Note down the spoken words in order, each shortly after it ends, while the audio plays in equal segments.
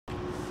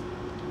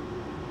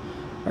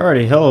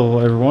Alrighty, hello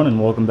everyone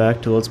and welcome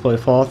back to Let's Play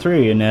Fallout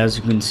 3, and as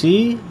you can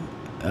see,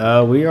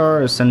 we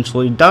are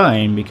essentially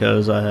dying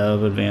because I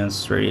have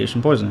advanced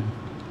radiation poisoning.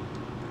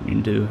 We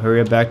need to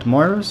hurry up back to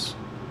Moira's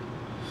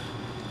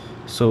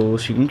so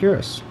she can cure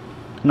us.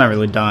 I'm not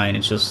really dying,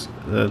 it's just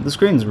the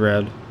screen's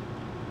red.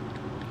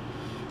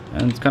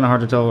 And it's kind of hard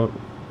to tell.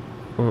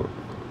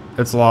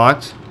 It's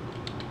locked.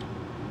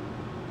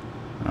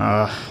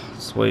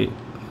 Let's wait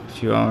a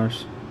few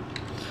hours.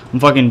 I'm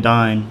fucking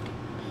dying.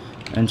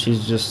 And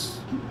she's just,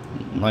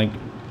 like,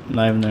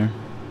 not even there.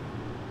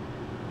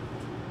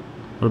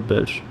 What a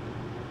bitch.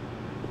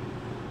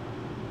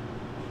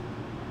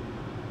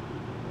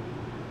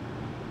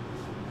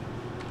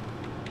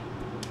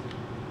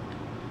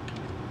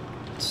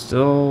 It's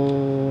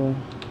still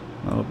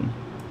not open.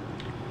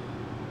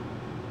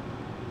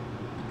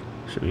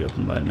 Should be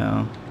open by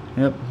now.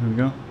 Yep, here we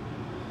go.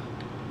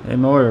 Hey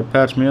Moira,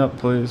 patch me up,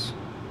 please.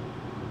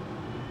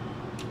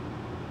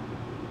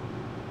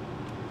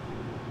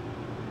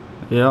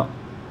 Yeah.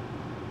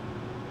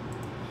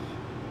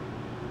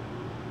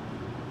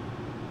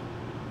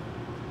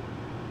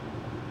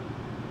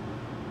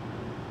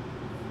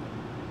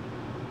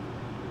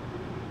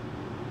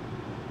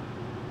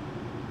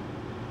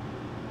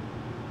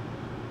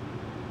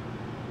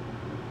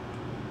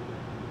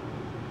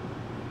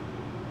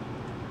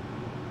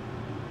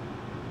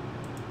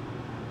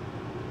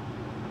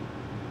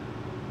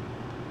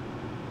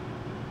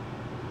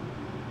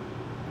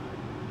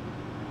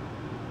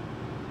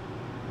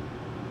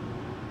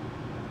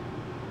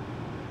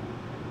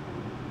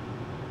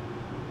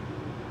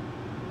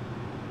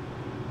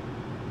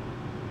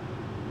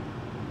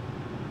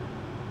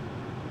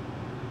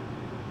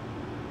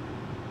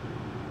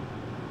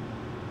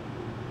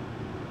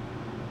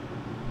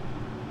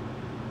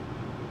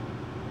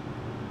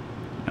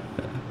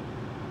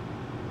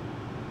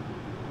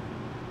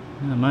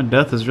 Yeah, my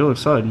death is real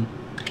exciting.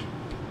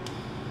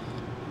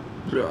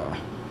 Yeah.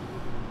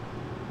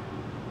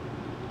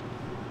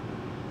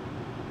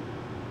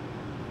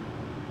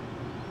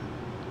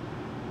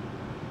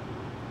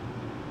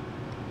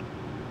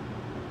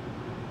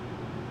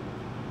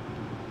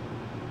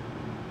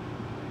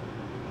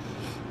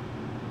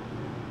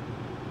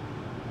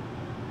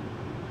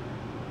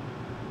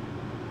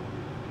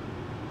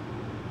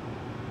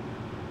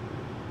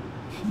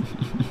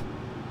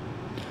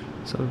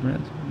 So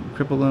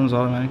crippled limbs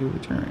automatically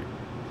regenerate.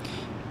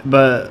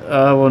 But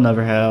we'll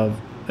never have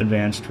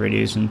advanced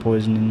radiation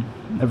poisoning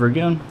ever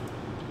again.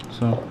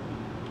 So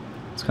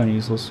it's kind of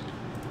useless.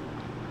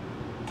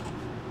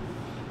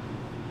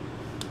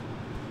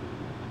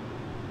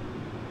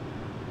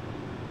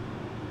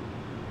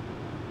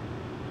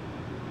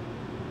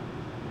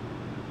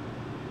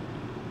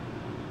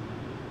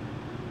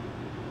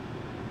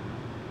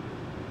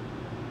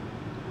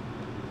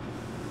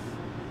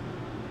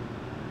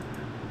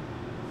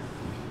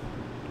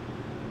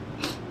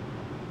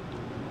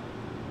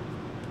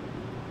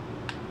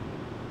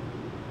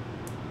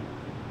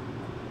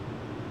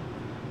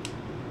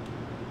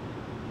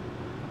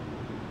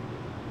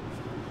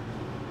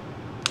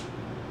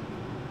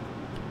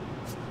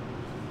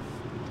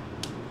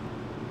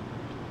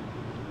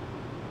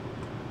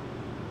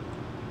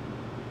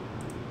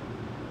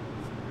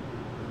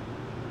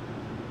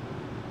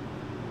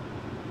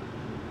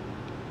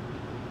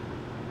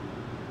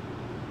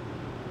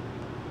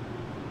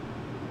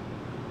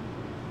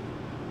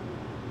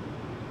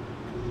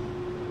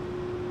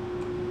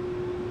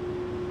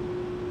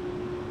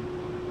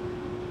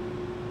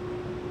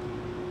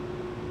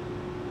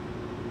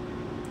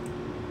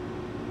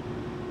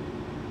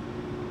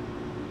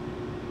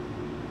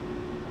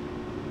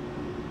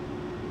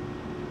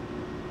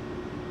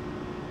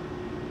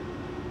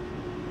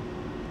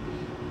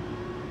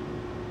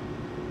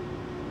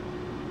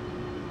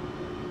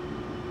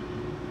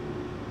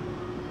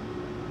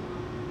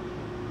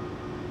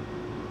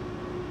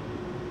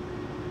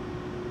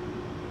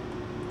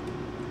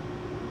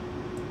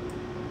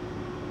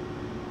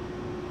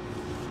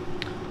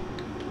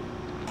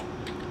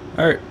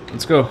 Alright,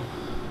 let's go.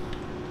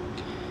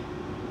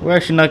 We're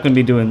actually not going to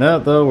be doing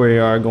that though. We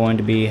are going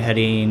to be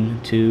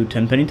heading to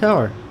Tenpenny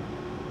Tower.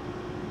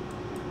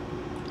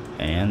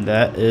 And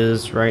that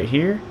is right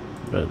here.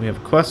 But we have a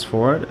quest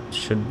for it. It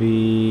should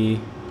be...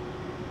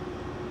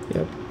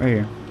 Yep, right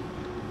here.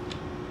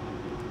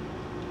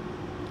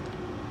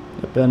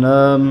 Yep, and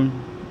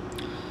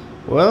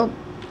well,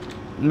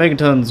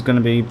 Megaton's going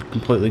to be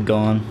completely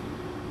gone.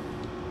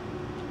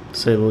 To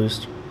say the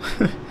least.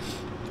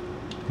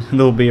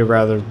 There'll be a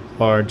rather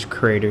large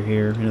crater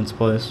here in its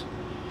place.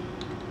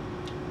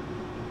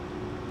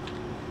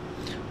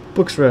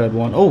 Books read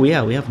 1. Oh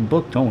yeah, we have a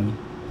book, don't we?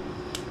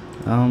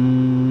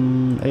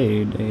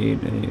 Aid. Here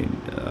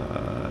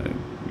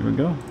we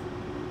go.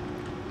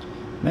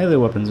 Melee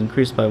weapons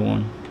increased by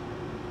 1.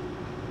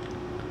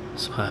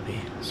 So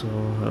happy. So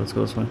let's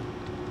go this way.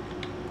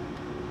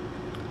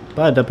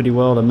 Bye, Deputy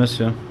Weld. I miss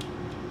you.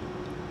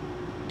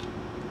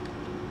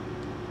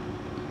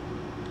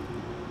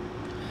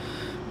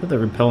 Look at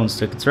the repellent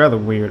stick. It's rather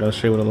weird. I'll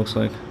show you what it looks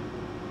like.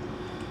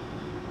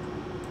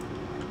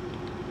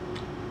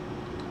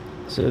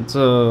 So it's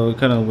a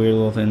kind of weird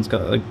little thing. It's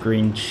got like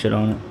green shit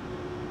on it,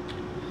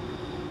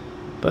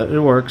 but it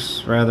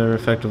works rather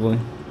effectively.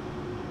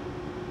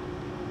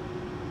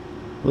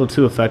 A little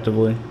too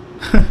effectively.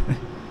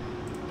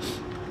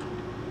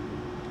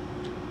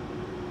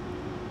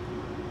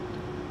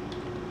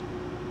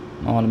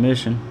 On a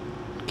mission.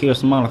 Kill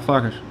some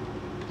motherfuckers.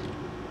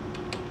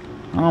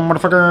 Oh,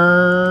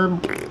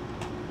 motherfucker!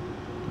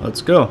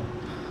 Let's go.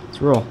 Let's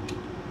roll.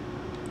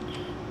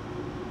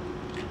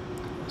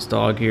 This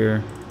dog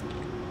here.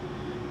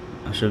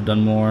 I should have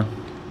done more.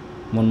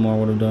 One more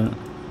would have done it.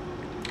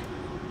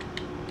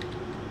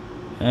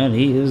 And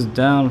he is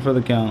down for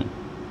the count.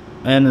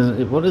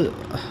 And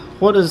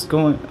what is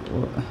going?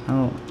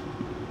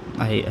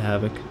 I hate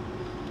Havoc.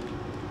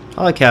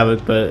 I like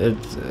Havoc, but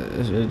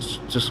it's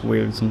just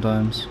weird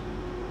sometimes.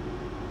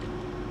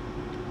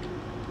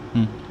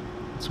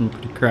 Some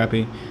pretty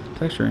crappy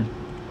texturing.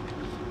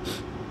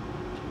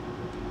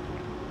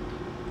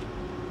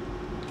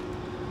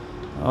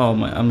 Oh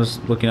my! I'm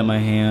just looking at my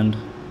hand,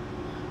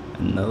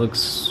 and that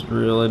looks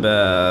really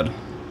bad. I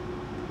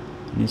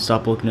need to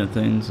stop looking at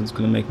things. It's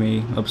gonna make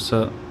me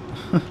upset.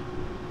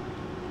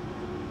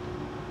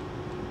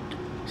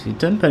 See,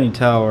 Tenpenny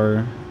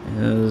Tower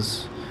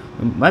is.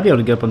 We might be able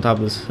to get up on top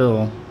of this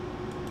hill.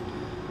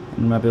 And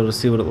we might be able to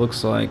see what it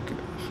looks like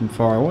from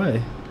far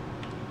away.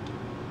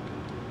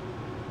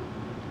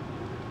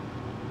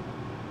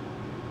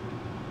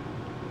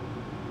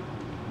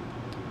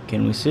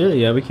 Can we see it?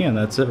 Yeah, we can.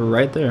 That's it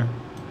right there.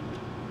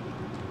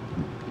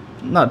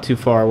 Not too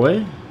far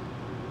away.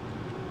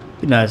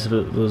 Be nice if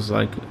it was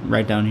like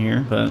right down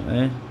here, but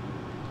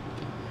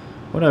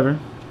whatever.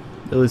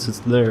 At least it's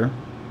there.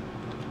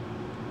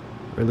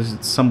 Or at least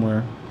it's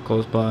somewhere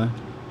close by.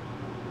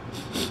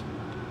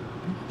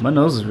 My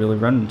nose is really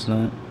running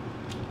tonight.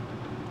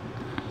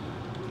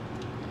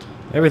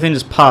 Everything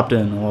just popped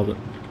in. I love it.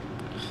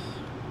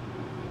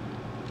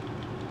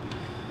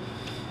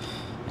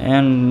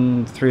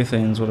 And 3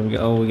 things. What do we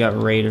got? Oh, we got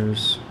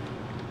Raiders.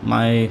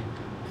 My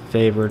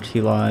favorite.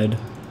 He lied.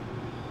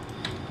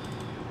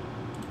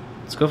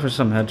 Let's go for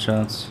some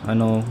headshots. I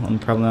know I'm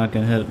probably not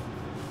gonna hit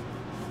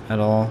at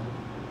all.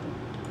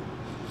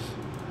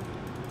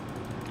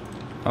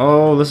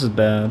 Oh, this is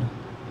bad.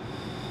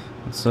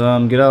 Let's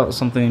get out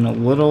something a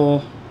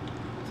little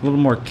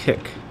more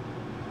kick.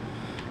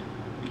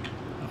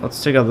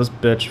 Let's take out this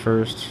bitch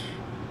first.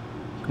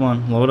 Come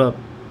on, load up.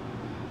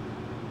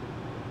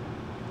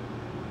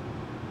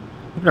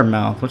 Look at her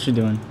mouth. What's she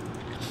doing?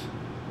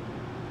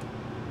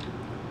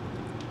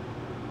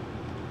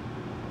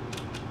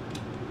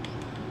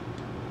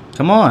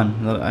 Come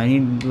on. I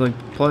need to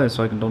like play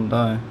so I don't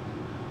die.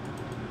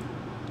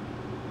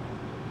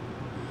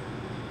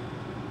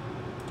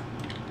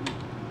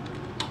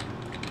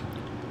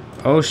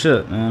 Oh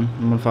shit, man.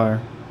 I'm on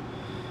fire.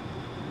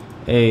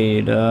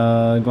 Aid,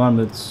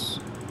 iguana bits.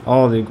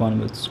 All the iguana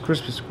bits.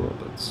 Crispy squirrel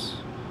bits.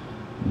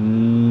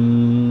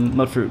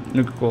 Mudfruit.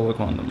 Nuka-Cola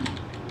condom.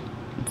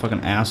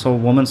 Fucking asshole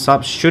woman.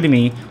 Stop shooting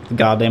me with the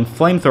goddamn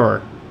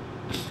flamethrower.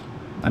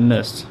 I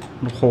missed.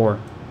 What a whore.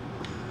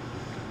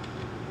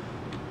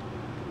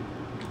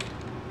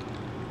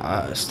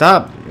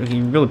 Stop.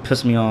 You really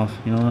pissed me off.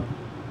 You know what?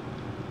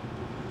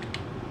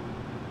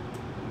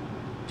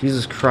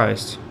 Jesus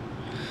Christ.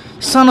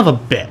 Son of a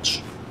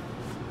bitch.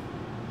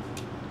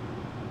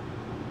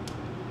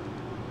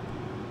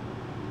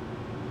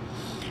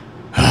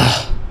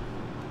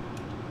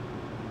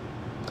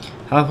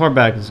 How far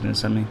back is it going to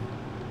send me?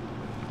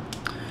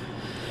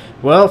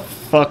 Well,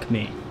 fuck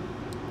me.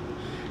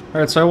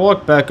 Alright, so I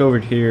walked back over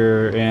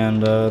here,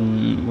 and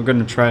we're going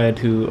to try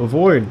to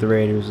avoid the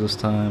Raiders this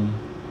time.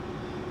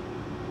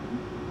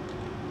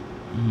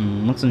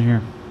 What's in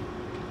here?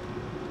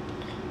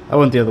 I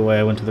went the other way.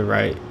 I went to the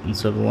right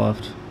instead of the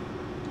left.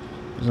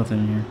 There's nothing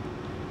in here.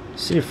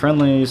 See a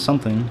friendly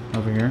something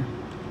over here.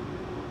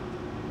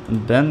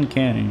 Ben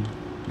Canny.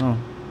 Oh.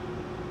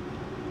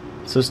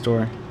 It's this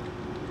door.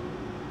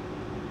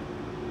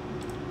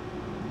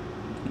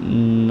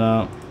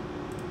 No.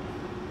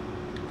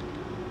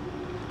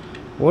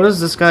 What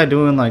is this guy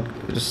doing, like,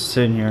 just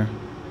sitting here?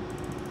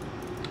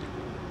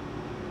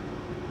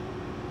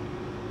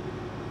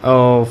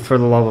 Oh, for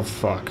the love of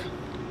fuck.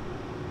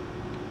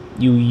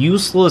 You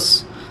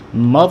useless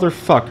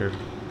motherfucker.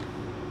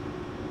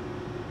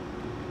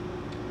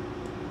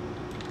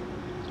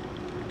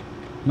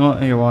 You know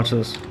what? Here, watch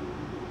this.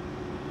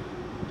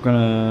 I'm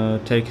gonna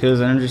take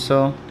his energy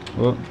cell.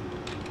 Whoop.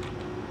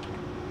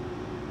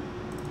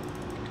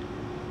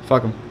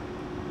 Fuck him.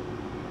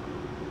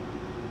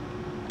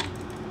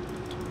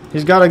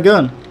 He's got a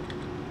gun.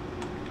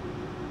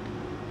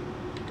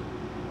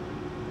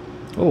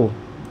 Oh,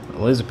 a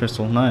laser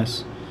pistol.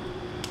 Nice.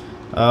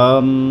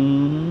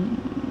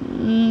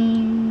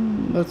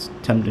 That's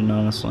tempting,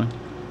 honestly.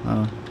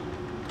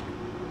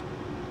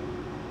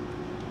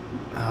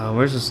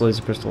 Where's this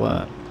laser pistol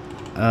at?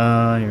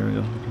 Here we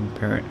go.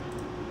 Compare it.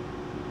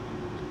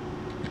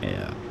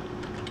 Yeah.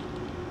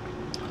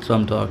 That's what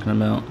I'm talking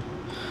about.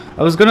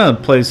 I was gonna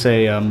place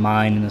a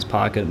mine in his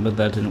pocket, but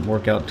that didn't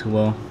work out too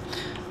well.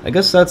 I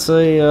guess that's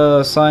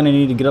a sign I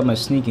need to get up my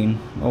sneaking.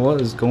 Oh,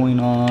 what is going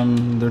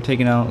on? They're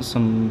taking out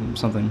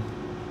something.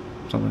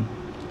 I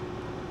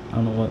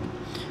don't know what.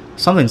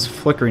 Something's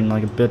flickering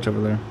like a bitch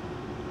over there.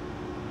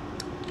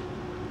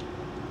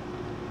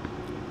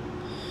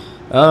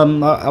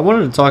 I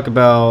wanted to talk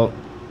about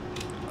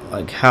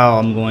like how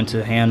I'm going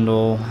to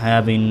handle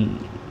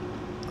having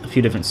a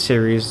few different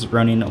series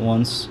running at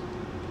once.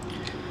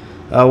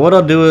 What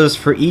I'll do is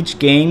for each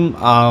game,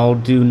 I'll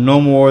do no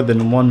more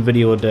than one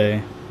video a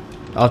day.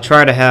 I'll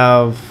try to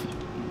have,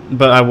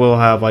 but I will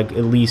have like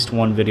at least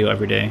one video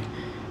every day.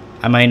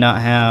 I might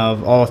not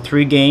have all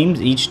 3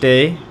 games each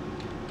day,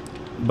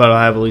 but I'll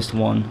have at least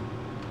one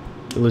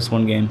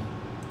game.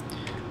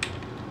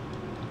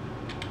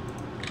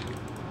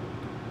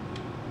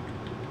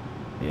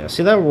 Yeah,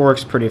 see, that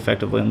works pretty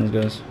effectively on these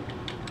guys.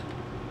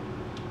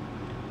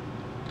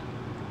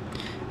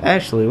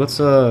 Actually, let's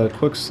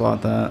quick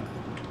slot that.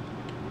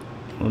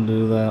 We'll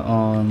do that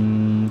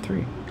on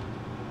 3.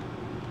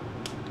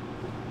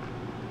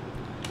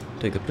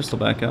 Take the pistol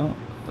back out.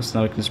 So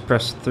now we can just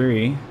press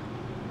 3.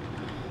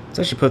 Let's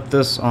actually put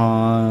this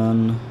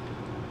on.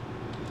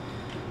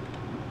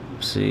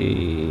 Let's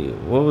see,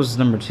 what was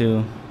number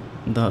 2?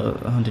 The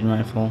hunting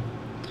rifle.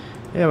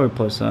 Yeah, we'll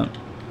replace that.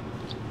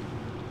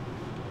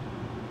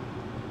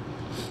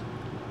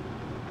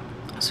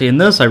 See, in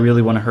this, I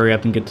really want to hurry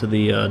up and get to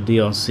the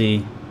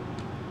DLC.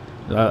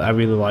 I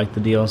really like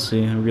the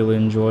DLC. I really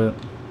enjoy it.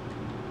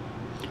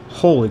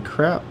 Holy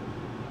crap.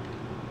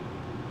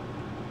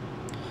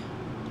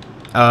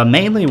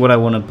 Mainly what I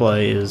want to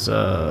play is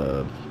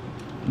not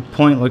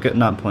Point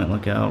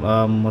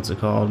Lookout, what's it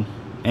called?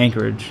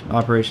 Anchorage.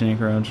 Operation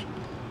Anchorage.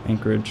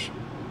 Anchorage.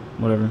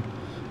 Whatever.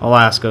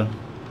 Alaska.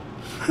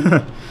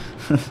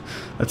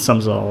 That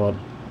sums it all up.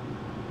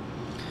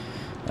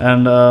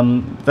 And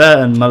that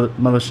and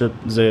Mothership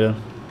Zeta.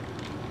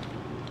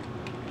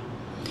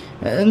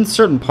 And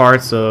certain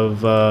parts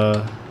of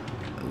the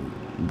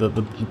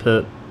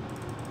pit.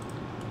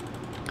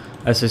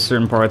 I say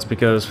certain parts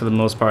because for the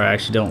most part I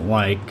actually don't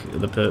like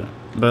the pit.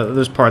 But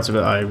there's parts of it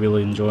I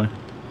really enjoy.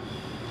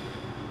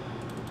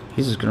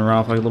 He's just gonna run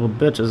off like a little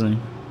bitch, isn't he?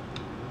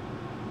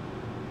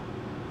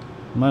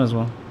 Might as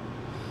well.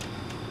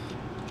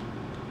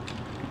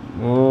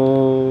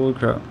 Holy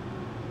crap.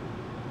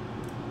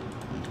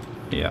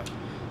 Yeah.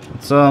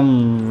 Let's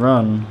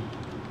run.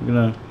 I'm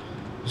gonna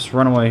just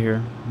run away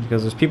here.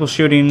 Because there's people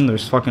shooting,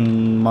 there's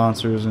fucking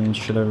monsters and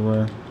shit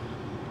everywhere.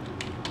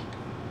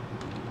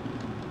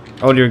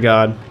 Oh dear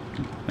God.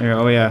 Here,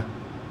 oh yeah.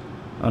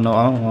 Oh no,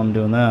 I don't want I'm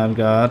doing that. I've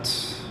got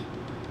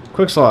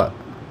quick slot.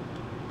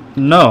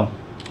 No.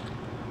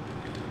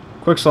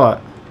 Quick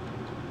slot.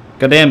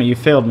 God damn it, you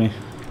failed me.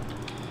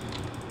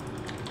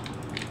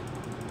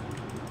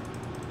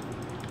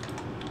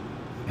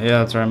 Yeah,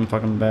 that's right, I'm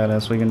fucking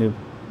badass. What are you gonna do?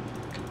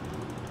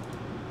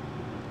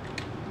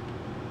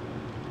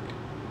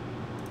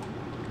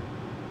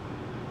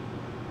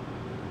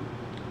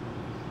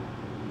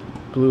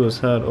 Blew his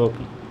head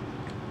open.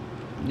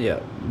 Yeah,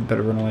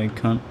 better run away,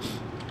 cunt.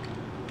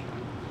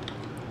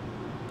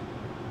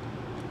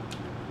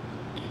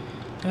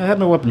 I had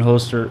my weapon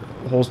holster.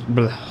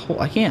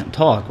 I can't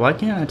talk. Why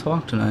can't I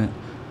talk tonight?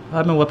 I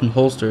had my weapon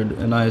holstered,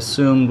 and I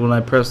assumed when I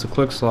pressed the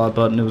quick slot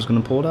button it was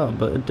going to pull it out,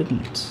 but it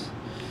didn't.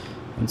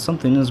 And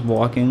something is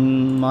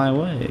walking my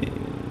way.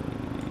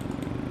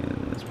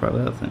 It's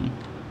probably that thing.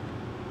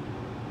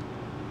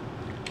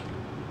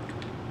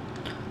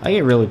 I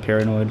get really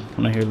paranoid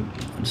when I hear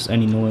just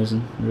any noise,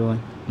 really,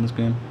 in this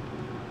game.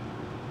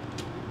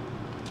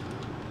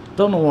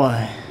 Don't know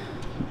why.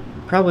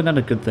 Probably not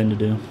a good thing to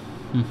do.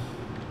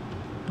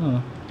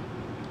 Oh.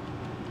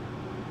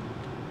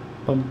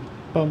 Bum,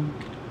 bum,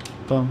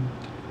 bum,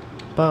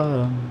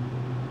 bum,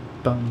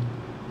 bum.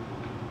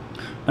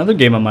 Another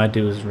game I might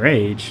do is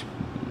Rage.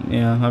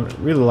 Yeah, I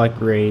really like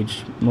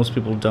Rage. Most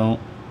people don't.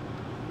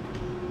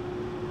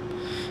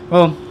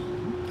 Well,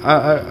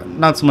 I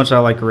not so much I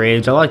like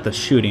Rage. I like the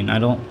shooting. I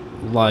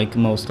don't like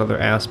most other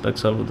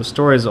aspects of it. The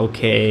story is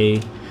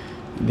okay.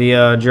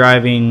 The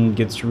driving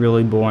gets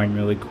really boring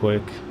really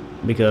quick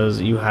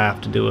because you have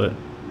to do it.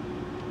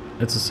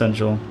 It's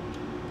essential.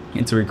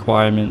 It's a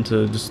requirement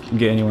to just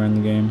get anywhere in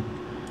the game.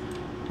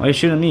 Why are you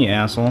shooting at me,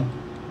 asshole?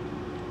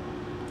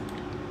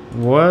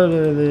 What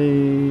are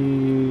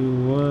they...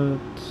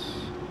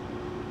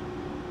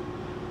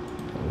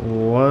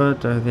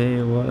 What are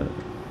they...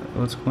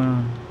 What's going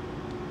on?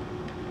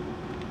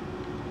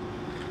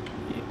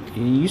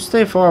 You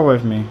stay far away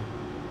from me.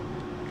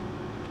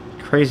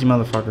 Crazy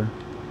motherfucker.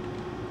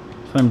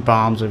 Throwing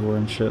bombs everywhere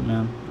and shit,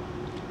 man.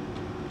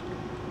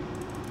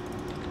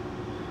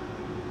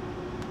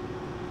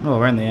 Oh,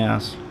 right in the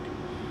ass.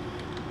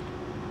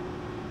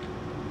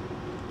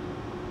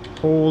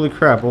 Holy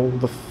crap, what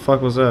the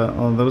fuck was that?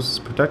 Oh, that was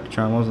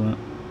Protectron, wasn't it?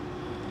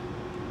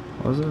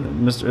 What was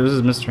it? This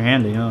is Mr.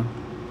 Handy, huh?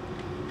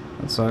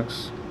 That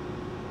sucks.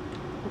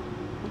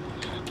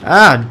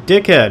 Ah,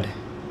 dickhead!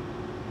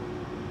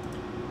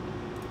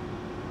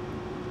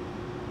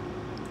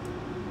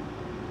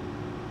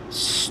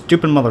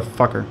 Stupid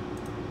motherfucker.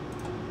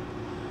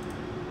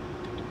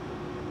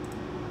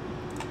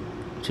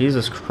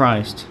 Jesus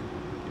Christ.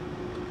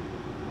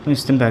 How many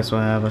stimpaks do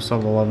I have? I still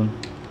have 11.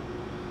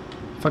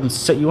 Fucking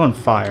set you on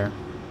fire.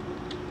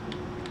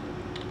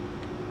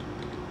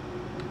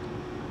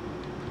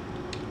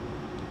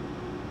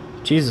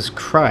 Jesus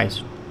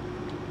Christ.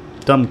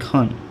 Dumb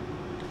cunt.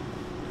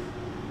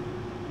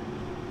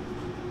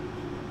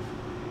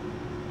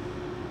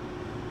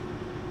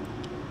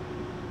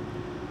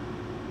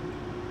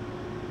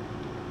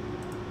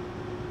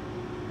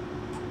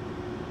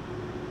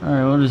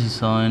 Alright, what is he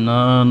selling?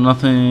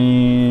 Nothing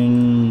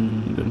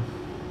good.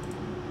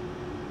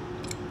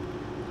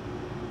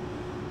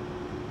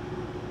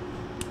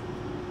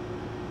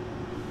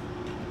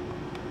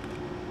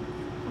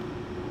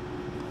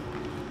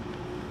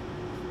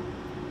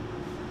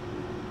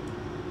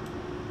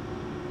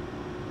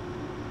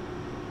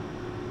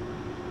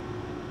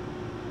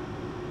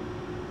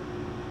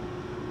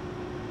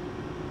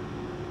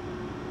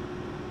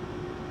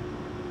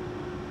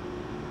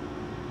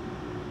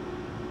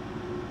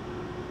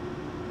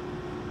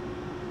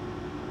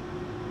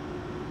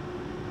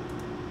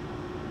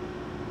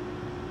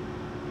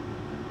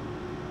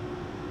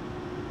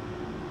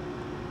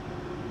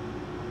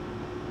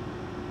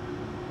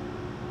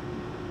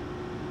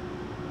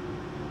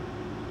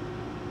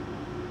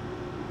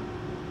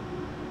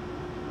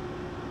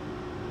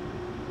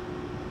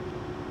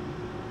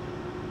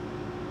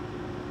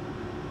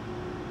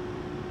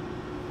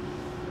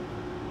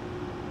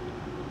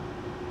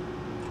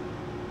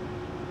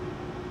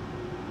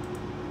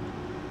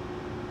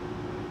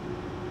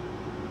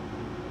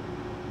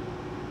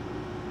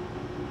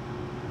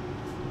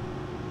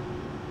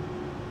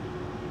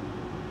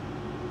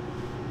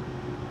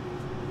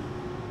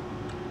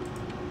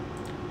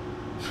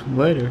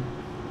 Later.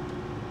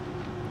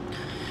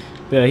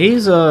 Yeah,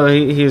 he's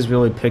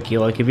really picky.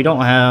 Like, if you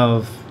don't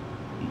have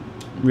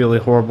really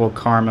horrible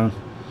karma,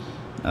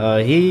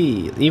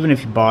 even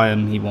if you buy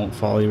him, he won't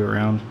follow you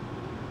around.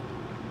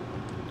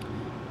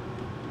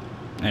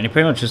 And he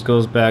pretty much just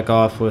goes back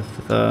off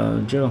with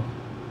Joe.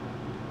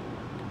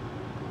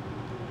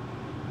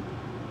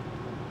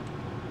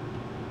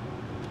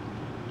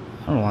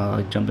 I don't know why I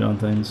like jumping on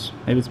things.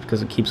 Maybe it's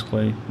because it keeps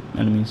away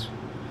enemies.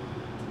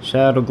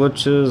 Shadow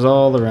glitches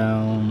all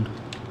around.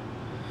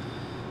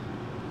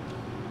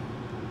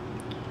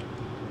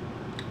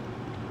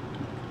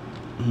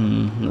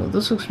 No,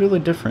 this looks really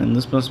different.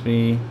 This must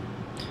be...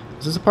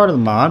 Is this a part of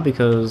the mod?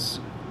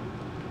 Because...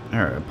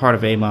 Or a part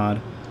of a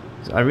mod.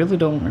 I really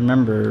don't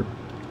remember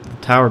the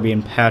tower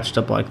being patched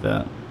up like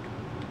that.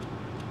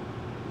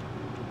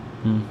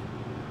 I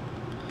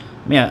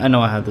mean, I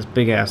know I had this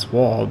big-ass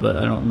wall, but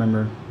I don't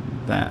remember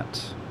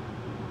that.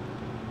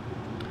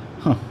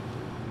 Huh.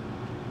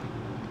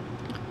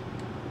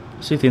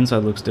 See if the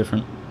inside looks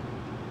different.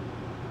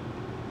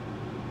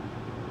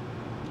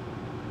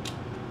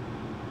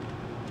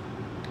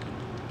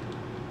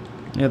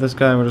 Yeah, this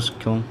guy, we'll just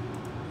kill him.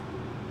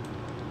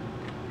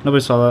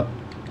 Nobody saw that.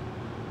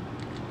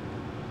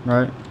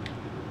 Right?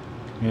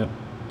 Yep.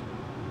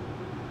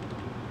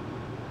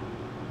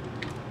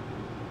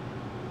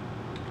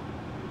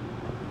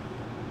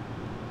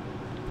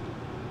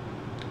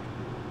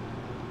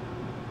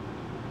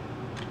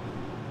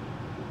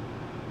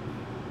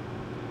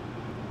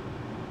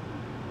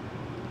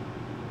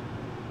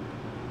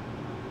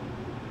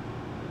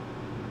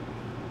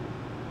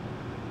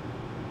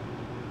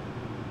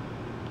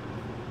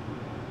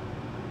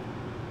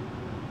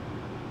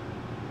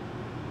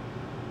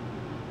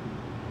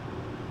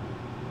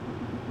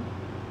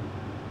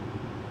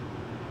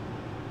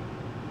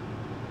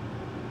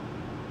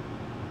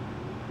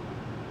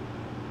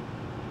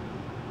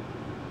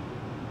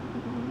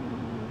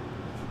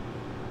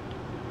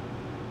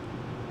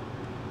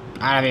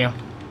 Out of here,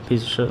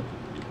 piece of shit.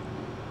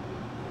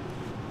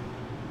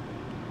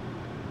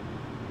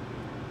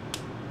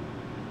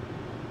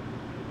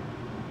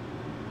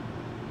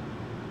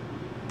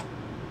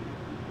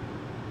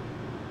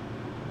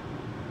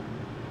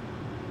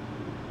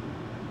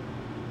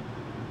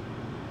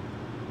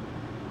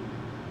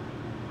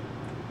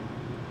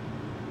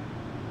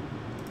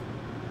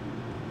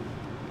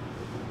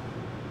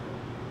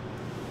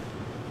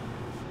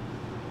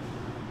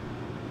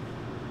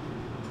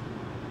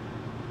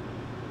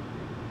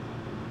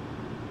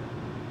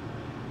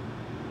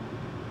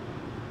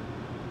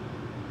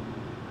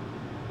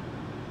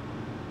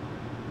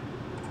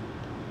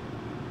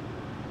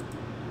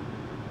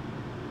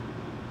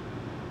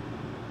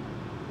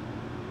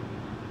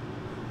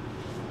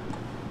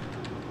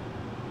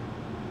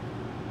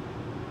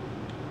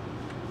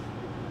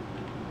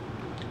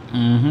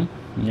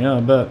 Yeah, I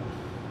bet.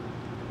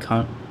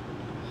 Cunt.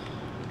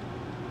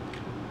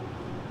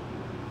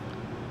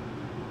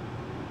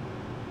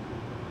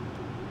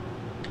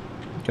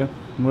 Okay,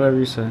 whatever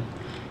you say.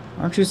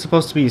 Aren't you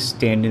supposed to be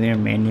standing there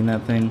manning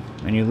that thing?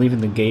 And you're leaving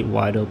the gate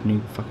wide open,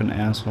 you fucking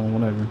asshole,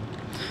 whatever.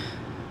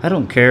 I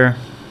don't care.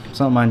 It's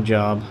not my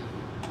job.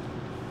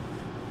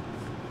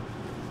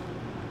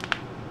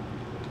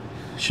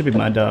 Should be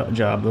my job,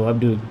 though. I'd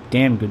do a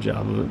damn good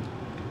job of it.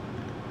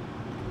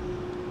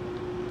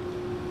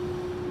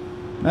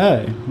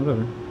 Hey,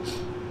 whatever.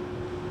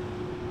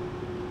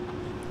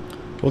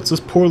 What's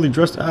this poorly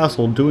dressed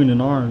asshole doing in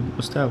our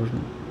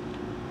establishment?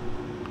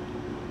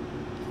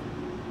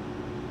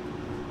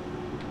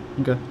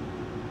 Okay.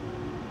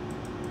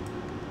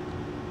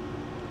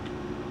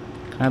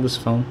 Can I have this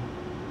phone?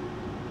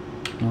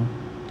 No.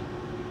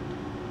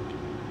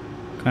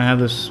 Can I have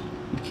this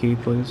key,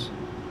 please?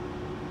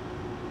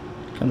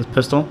 Can I have this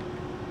pistol?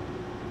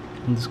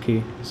 And this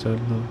key. So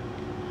no.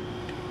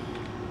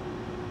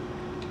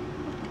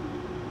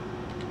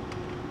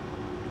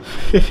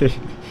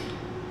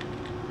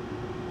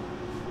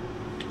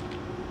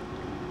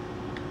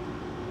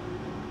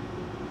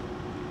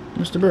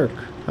 Mr. Burke,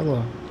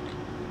 hello.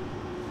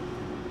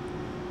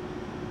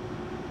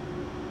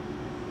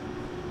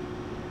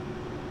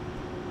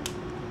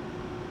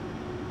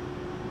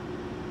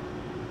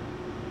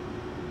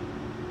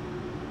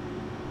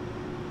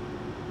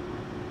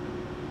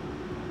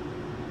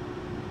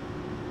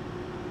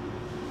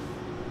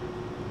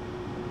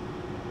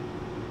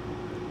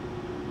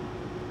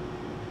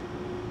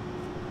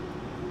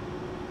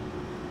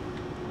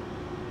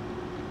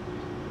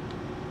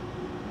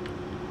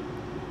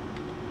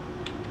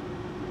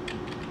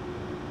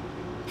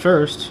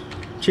 First,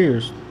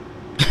 cheers.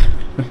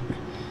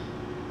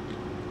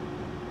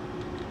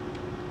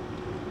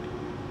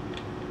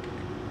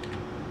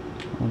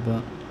 Hold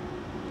that.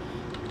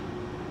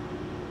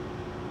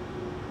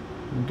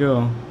 Here we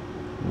go.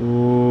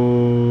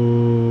 Ooh.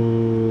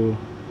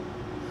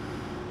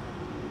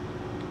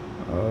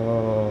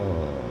 Oh.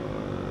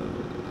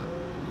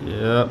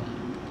 Yep.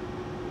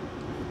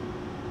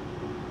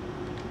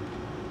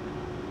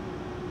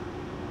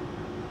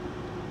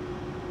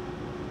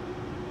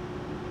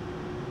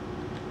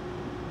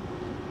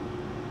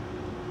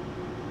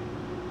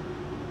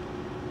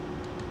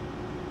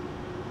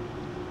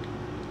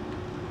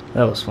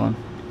 That was fun.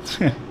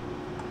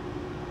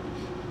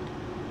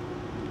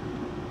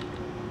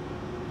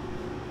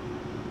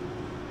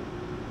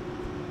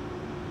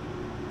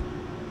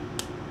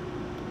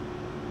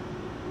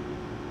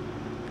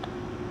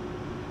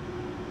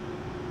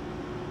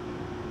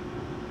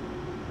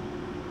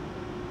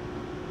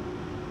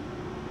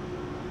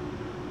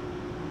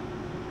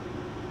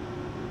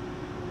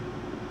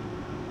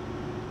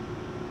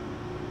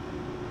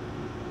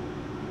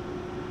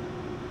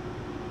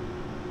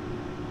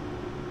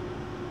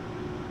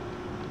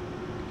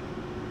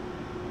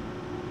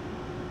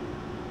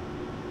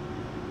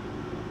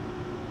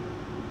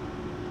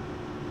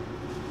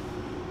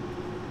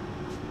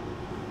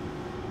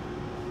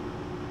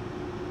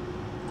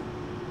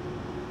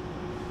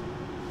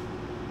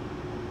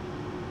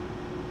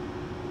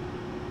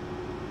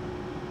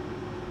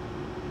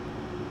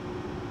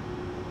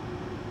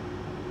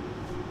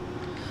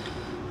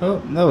 Oh,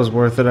 that was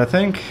worth it, I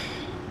think.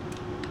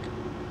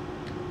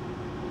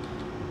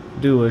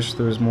 Do wish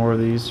there was more of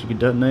these you could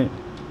detonate,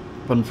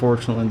 but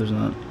unfortunately there's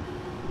not.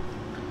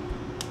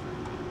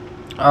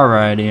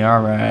 Alrighty,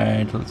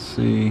 alright, let's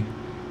see.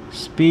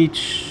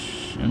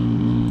 Speech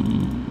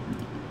and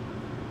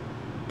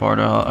part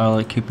I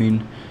like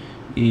keeping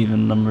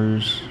even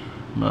numbers,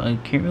 but I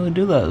can't really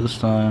do that this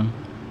time.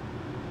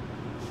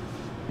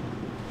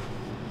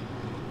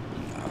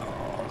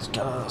 Oh, just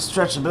gotta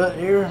stretch a bit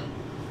here.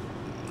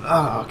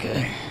 Oh,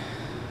 okay.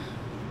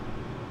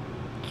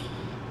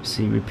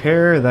 See,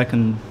 repair, that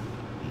can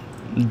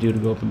do to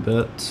go up a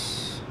bit.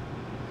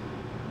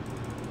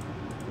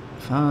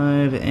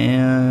 5,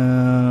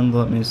 and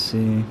let me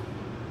see.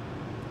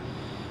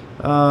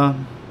 Lock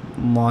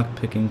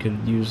picking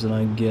could use it,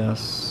 I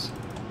guess.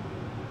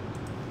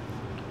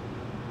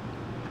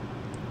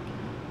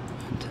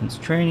 Intense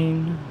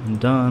training,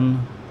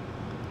 done.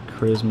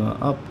 Charisma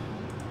up,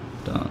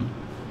 done.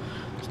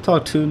 Let's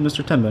talk to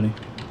Mr. Tenpenny.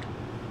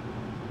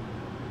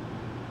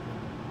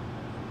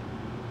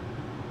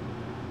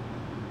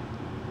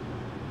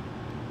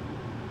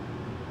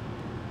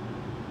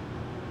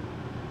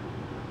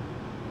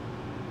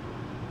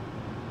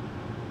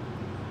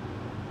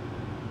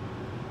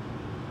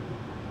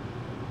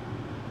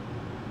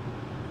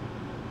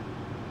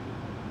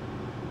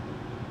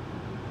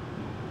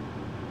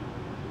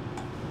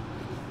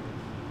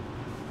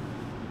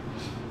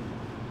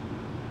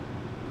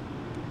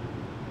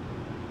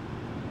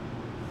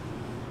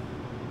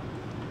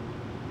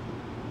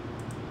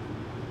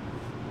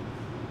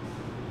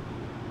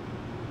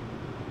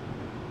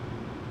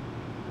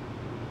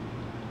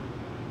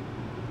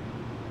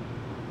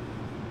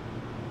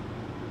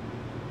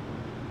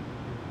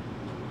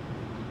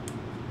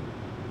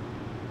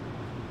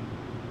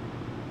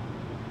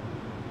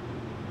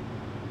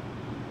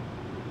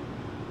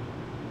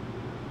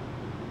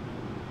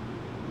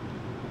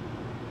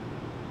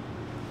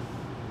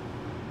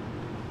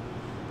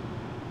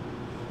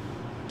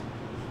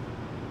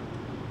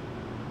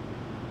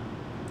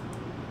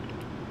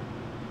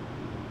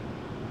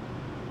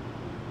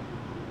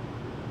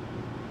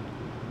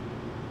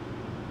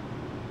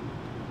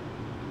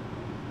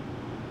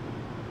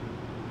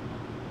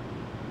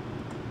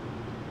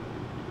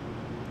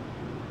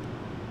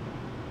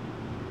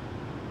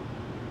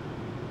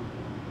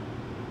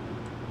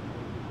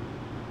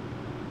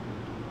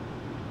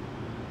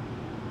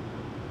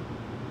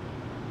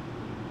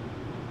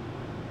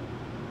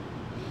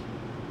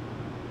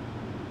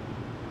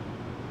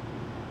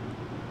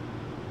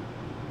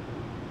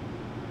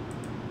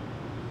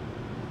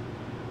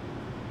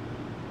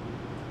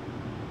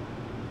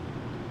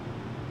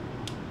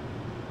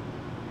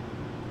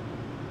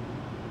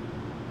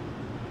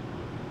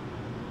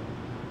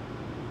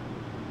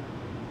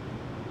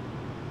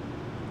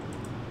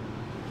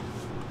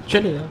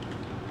 Chile.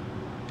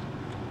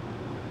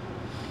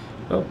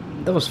 Well,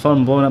 that was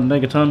fun blowing up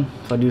Megaton,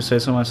 if I do say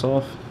so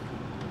myself.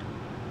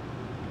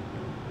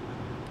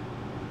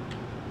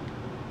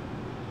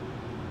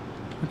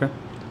 Okay,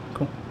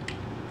 cool.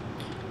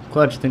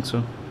 Glad you think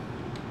so.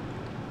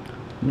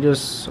 Let me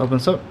just open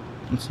this up.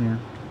 What's in here?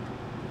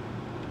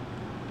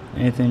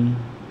 Anything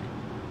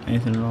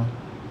at all?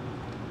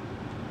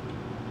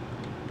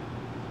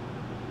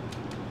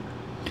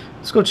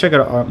 Let's go check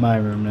out my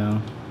room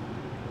now.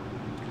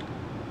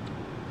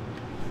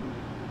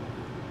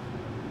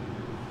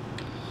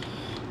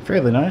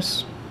 Fairly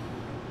nice.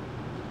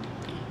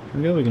 Here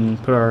we go, we can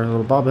put our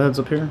little bobbleheads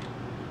up here.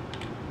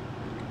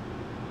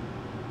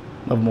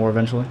 Love more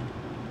eventually.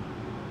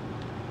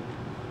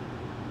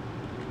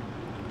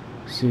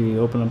 See,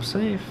 open up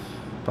safe,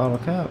 bottle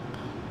cap.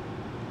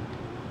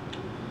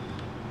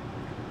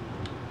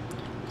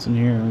 What's in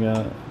here? We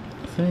got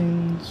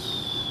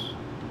things.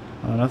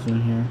 Oh, nothing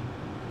in here.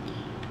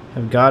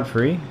 Have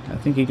Godfrey. I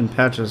think he can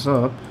patch us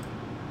up.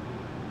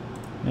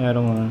 Yeah, I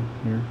don't want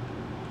to hear.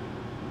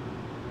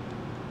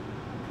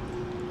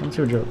 What's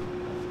your joke?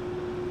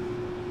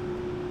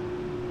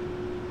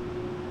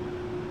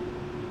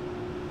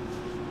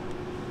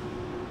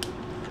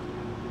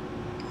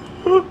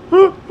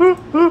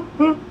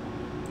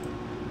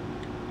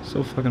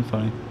 So fucking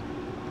funny.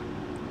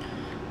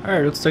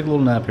 Alright, let's take a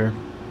little nap here.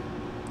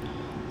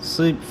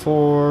 Sleep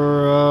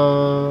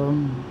for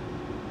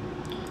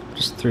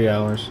just 3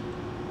 hours.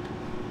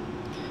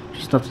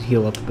 Just enough to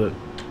heal up a bit.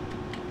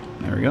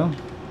 There we go.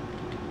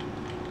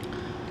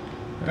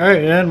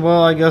 Alright, and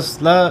well, I guess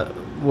that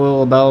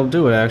will about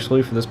do it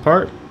actually for this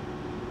part.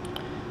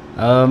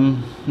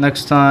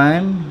 Next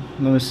time,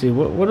 let me see,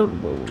 what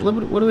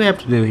do we have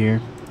to do here?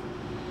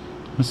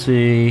 Let's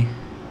see.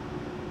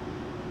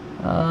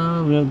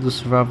 We have the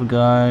survival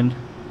guide.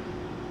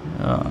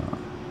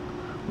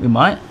 We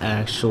might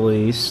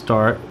actually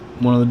start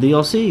one of the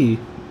DLC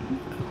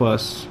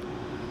quests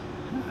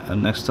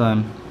next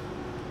time.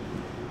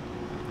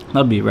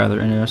 That'd be rather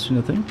interesting,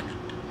 I think.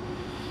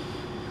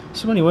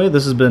 So anyway,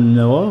 this has been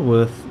Noah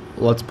with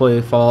Let's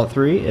Play Fallout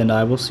 3, and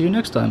I will see you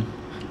next time.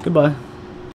 Goodbye.